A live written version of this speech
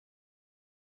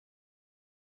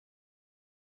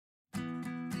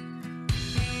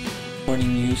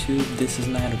Morning YouTube. This is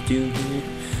Night of Doom here.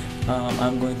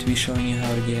 I'm going to be showing you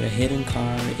how to get a hidden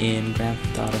car in Grand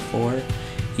Theft Auto 4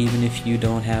 even if you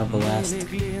don't have the last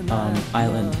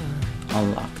island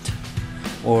unlocked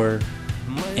or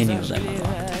any of them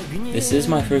unlocked. This is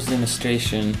my first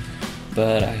demonstration,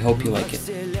 but I hope you like it.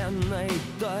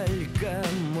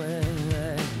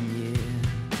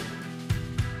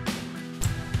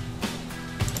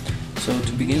 So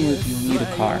to begin with, you'll need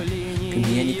a car. It can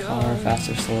be any car, fast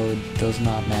or slow, it does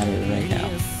not matter right now.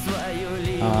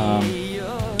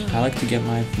 I like to get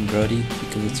mine from Brody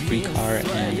because it's a free car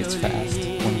and it's fast.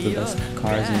 One of the best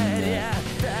cars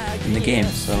in the game,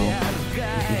 so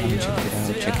if you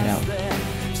haven't check it out.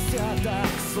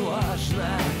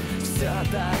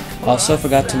 Also, I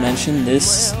forgot to mention,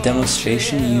 this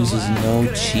demonstration uses no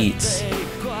cheats.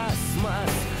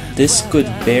 This could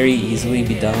very easily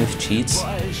be done with cheats.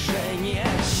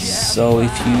 So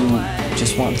if you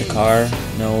just want the car,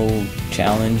 no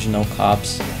challenge, no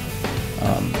cops,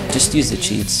 just use the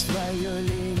cheats.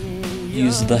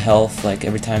 Use the health like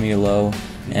every time you're low,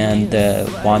 and the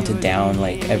wanted down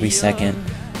like every second,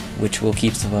 which will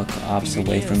keep the cops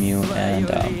away from you, and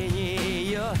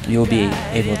you'll be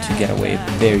able to get away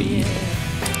very easily.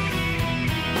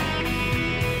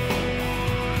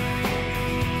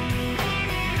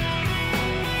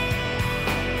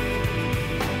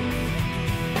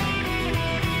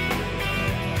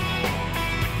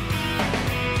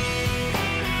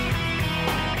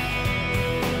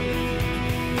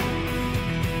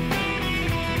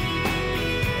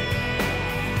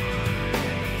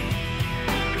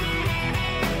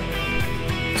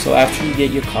 So after you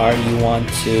get your car, you want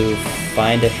to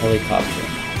find a helicopter.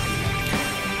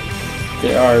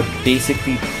 There are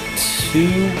basically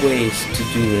two ways to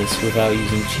do this without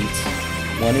using cheats.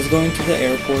 One is going to the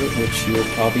airport, which you will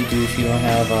probably do if you don't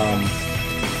have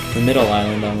the middle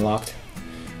island unlocked,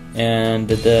 and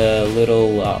the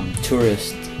little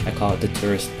tourist, I call it the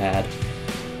tourist pad,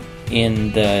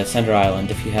 in the center island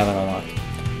if you have it unlocked.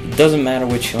 It doesn't matter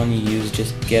which one you use,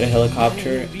 just get a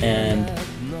helicopter and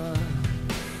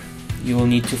you will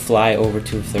need to fly over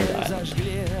to a third island.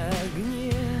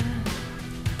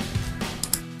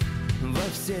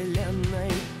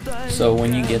 So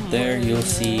when you get there, you'll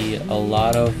see a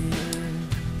lot of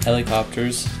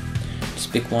helicopters.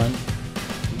 Just pick one.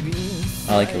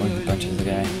 I like it when he punches the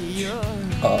guy.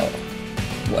 Oh,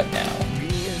 what now?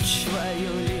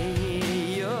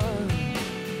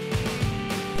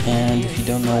 And if you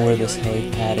don't know where this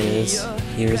helipad is,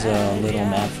 here's a little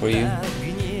map for you.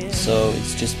 So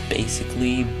it's just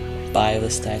basically by the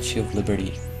Statue of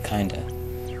Liberty, kinda,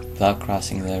 without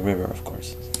crossing the river, of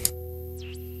course.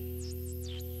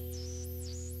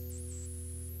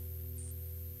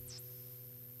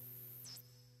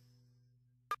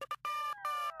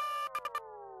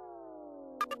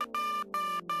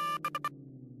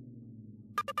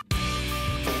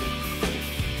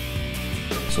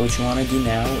 So what you want to do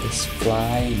now is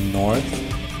fly north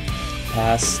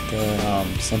past the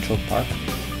Central Park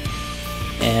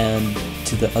and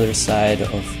to the other side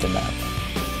of the map.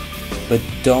 But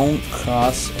don't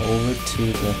cross over to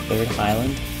the third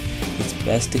island. It's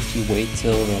best if you wait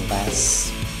till the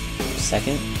last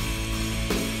second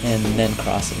and then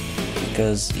cross it,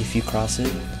 because if you cross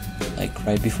it like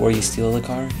right before you steal the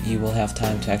car, you will have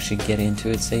time to actually get into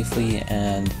it safely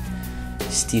and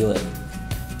steal it.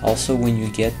 Also, when you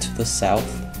get to the south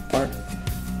part,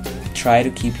 try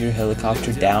to keep your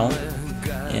helicopter down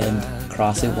and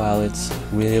cross it while it's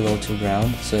really low to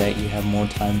ground so that you have more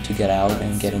time to get out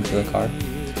and get into the car.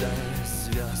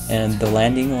 And the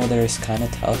landing over there is kind of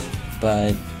tough,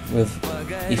 but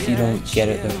if you don't get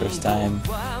it the first time,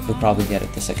 you'll probably get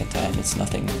it the second time. It's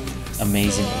nothing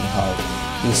amazingly hard.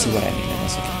 You'll see what I mean in a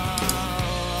second.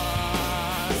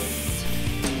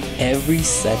 Every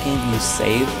second you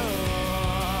save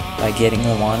by getting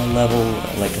the wanted level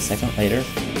like a second later,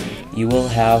 you will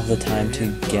have the time to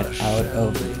get out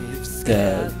of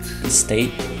the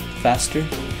state faster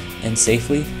and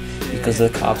safely, because the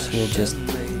cops will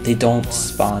they don't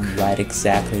spawn right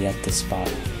exactly at the spot,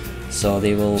 so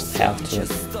they will have to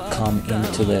come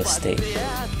into the state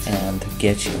and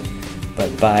get you.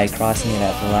 But by crossing it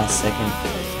at the last second,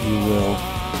 you will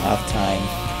have time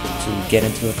to get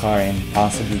into the car and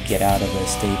possibly get out of the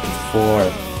state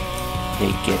before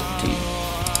they get to you.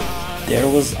 There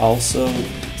was also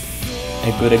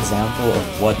a good example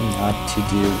of what not to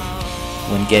do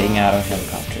when getting out of a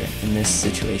helicopter in this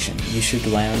situation. You should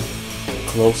land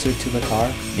closer to the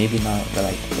car, maybe not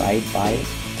like right by it,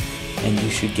 and you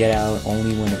should get out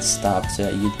only when it stopped so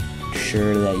that you're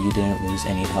sure that you didn't lose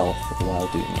any health while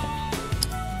doing it.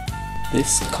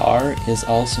 This car is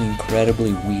also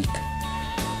incredibly weak.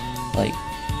 like,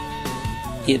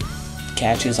 it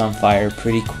catches on fire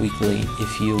pretty quickly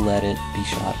if you let it be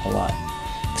shot a lot,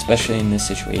 especially in this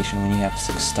situation when you have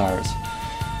 6 stars.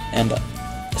 And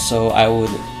so I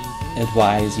would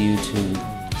advise you to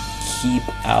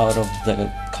keep out of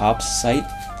the cops' sight,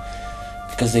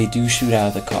 because they do shoot out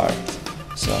of the car.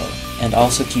 So, and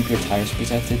also keep your tires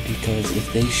protected, because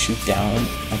if they shoot down,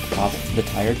 like pop the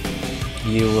tire,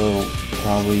 you will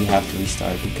probably have to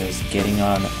restart, because getting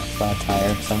on a flat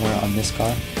tire somewhere on this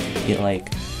car, it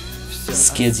like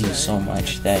skids you so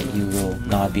much that you will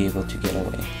not be able to get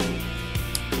away.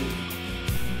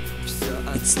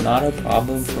 It's not a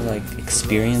problem for like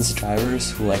experienced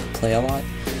drivers who like play a lot,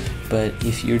 but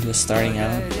if you're just starting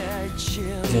out,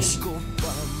 just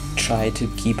try to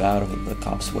keep out of the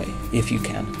cops' way if you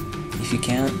can. If you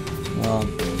can't, well.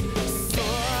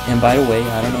 And by the way,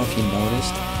 I don't know if you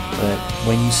noticed, but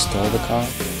when you stole the car,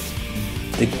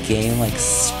 the game like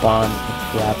spawned a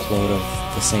crap load of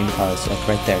the same cars, like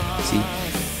right there. See,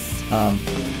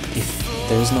 if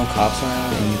there's no cops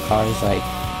around and your car is like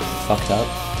fucked up,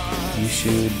 you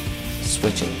should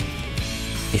switch it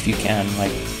if you can,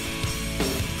 like,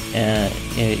 and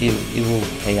it will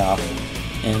pay off,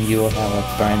 and you will have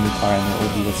a brand new car and it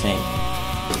will be the same.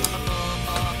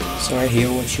 So right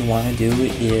here, what you want to do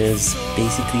is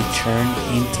basically turn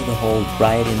into the hole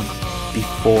right in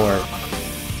before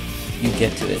you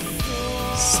get to it.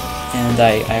 And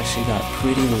I actually got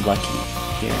pretty lucky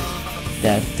here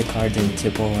that the car didn't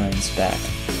tip over on its back,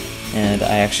 and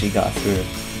I actually got through,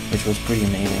 which was pretty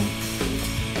amazing.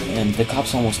 And the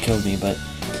cops almost killed me, but,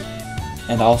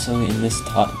 and also in this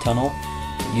tunnel,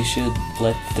 you should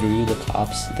let through the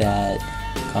cops that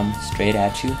come straight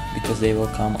at you, because they will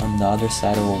come on the other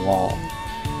side of a wall.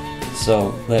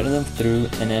 So let them through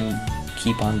and then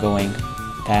keep on going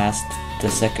past the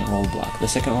second roadblock. The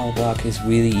second roadblock is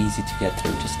really easy to get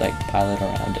through, just like pilot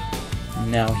around it.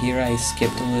 Now here I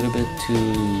skipped a little bit to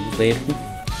later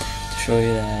to show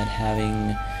you that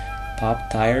having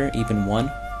popped tire, even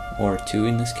 1 or 2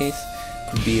 in this case,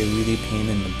 could be a really pain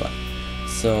in the butt.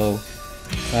 So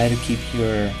try to keep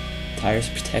your tires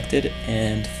protected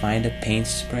and find a paint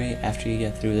spray after you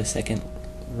get through the second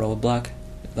roadblock,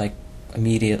 like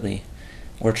immediately,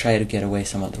 or try to get away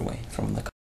some other way from the car.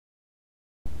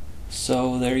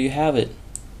 So there you have it.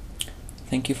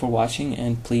 Thank you for watching,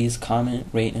 and please comment,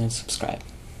 rate, and subscribe.